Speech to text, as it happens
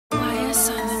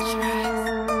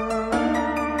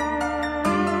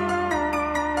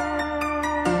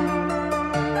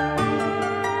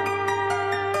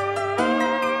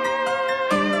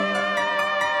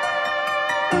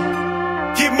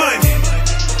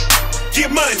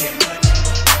Get money,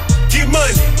 get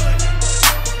money,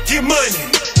 get money,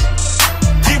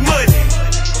 get money,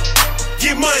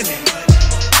 get money,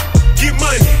 get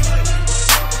money,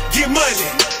 get money,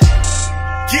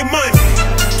 get money,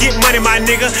 get money, my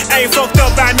nigga. I ain't fucked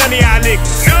up by none of y'all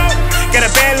niggas. Got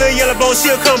a bad little yellow bone,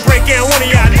 she'll come break down one of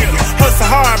y'all niggas.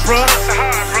 Hustle hard, bruh,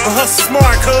 but hustle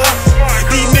smart, cuz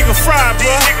these niggas fried,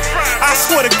 bruh. I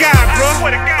swear to God, bruh,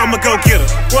 I'ma go get her.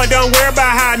 Boy, don't worry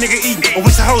about how a nigga eat, or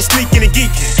wish a hoe sneaking and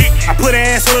geeking. I put her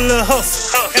ass on a little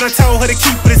hustle, and I told her to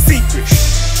keep it a secret.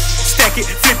 Stack it,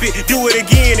 flip it, do it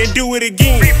again, and do it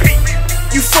again.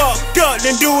 You fucked up,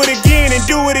 then do it again, and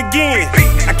do it again.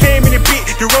 I came in the bit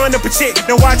to run up a check,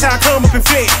 now watch how I come up and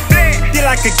flip. You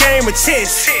like a game of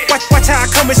chess, watch how I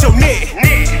come at your neck.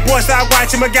 Boys, I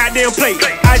watch my goddamn plate.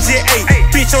 I just ate,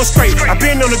 bitch on straight. I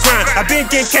been on the grind, I been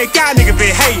getting cake. Y'all nigga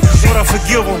been hate. But I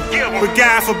forgive them, but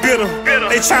God forbid them.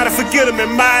 They try to forget them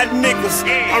and my niggas.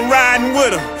 I'm riding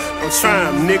with them. I'm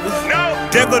trying,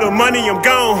 nigga. There go the money, I'm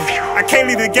gone. I can't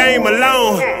leave the game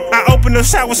alone. I open up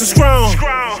shop with some strong.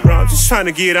 Bro, I'm just trying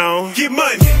to get on. Get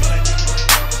money,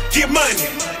 get money,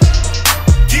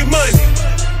 get money,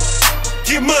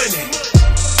 get money,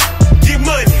 get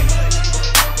money,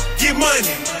 get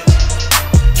money,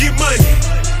 get money,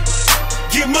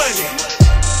 get money,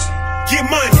 get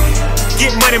money,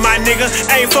 get money, my nigga.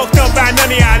 I ain't fucked up by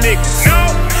none of y'all niggas.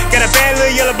 Got a bad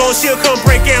little yellow bone, she'll come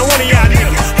break down one of y'all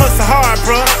niggas. Hustle hard,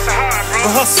 bruh,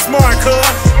 but hustle smart, cuz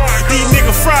these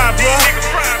niggas fried, bruh.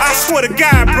 I swear to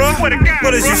God, bruh.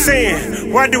 What is you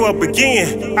saying? Where do I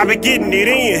begin? I been getting it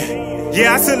in.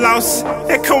 Yeah, I still lost.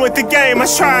 That come with the game, I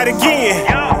try it again.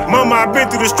 Mama, I been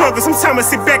through the struggle. Sometimes I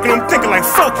sit back and I'm thinking like,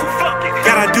 fuck it.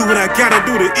 Gotta do what I gotta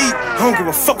do to eat. I don't give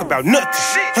a fuck about nothing.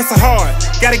 Hustle hard,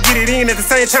 gotta get it in at the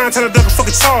same time, trying to duck a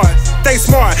fucking charge. Stay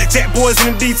smart, jack boys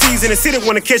and the DTs in the city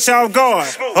wanna catch you off guard.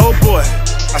 Oh boy,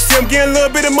 I see him getting a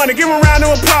little bit of money, give him a round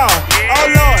of applause. Oh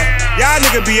Lord, y'all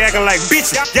niggas be acting like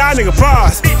bitches, y'all niggas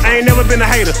bars. I ain't never been a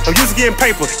hater, I'm used to getting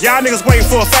paper. Y'all niggas waiting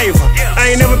for a favor.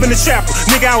 I ain't never been a trapper,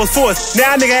 nigga I was forced.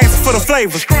 Now nigga asking for the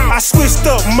flavors. I switched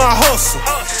up my hustle,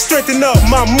 strengthened up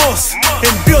my muscle,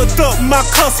 and built up my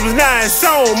customers. Now it's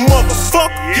on,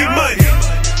 motherfucker. Get money,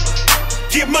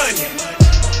 get money,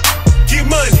 get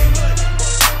money,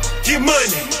 get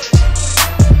money,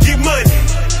 get money,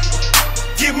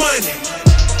 get money,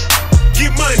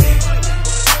 get money,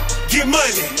 get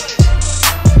money,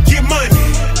 get money,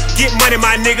 get money,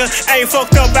 my nigga. I ain't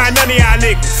fucked up by none of y'all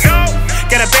niggas.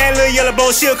 Got a bad little yellow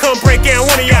bone, she'll come break down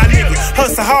one of y'all niggas.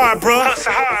 Hustle hard, bruh,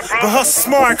 but hustle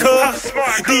smart, cuz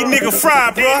these niggas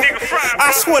fried, bruh.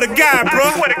 I swear to God,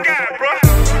 bruh.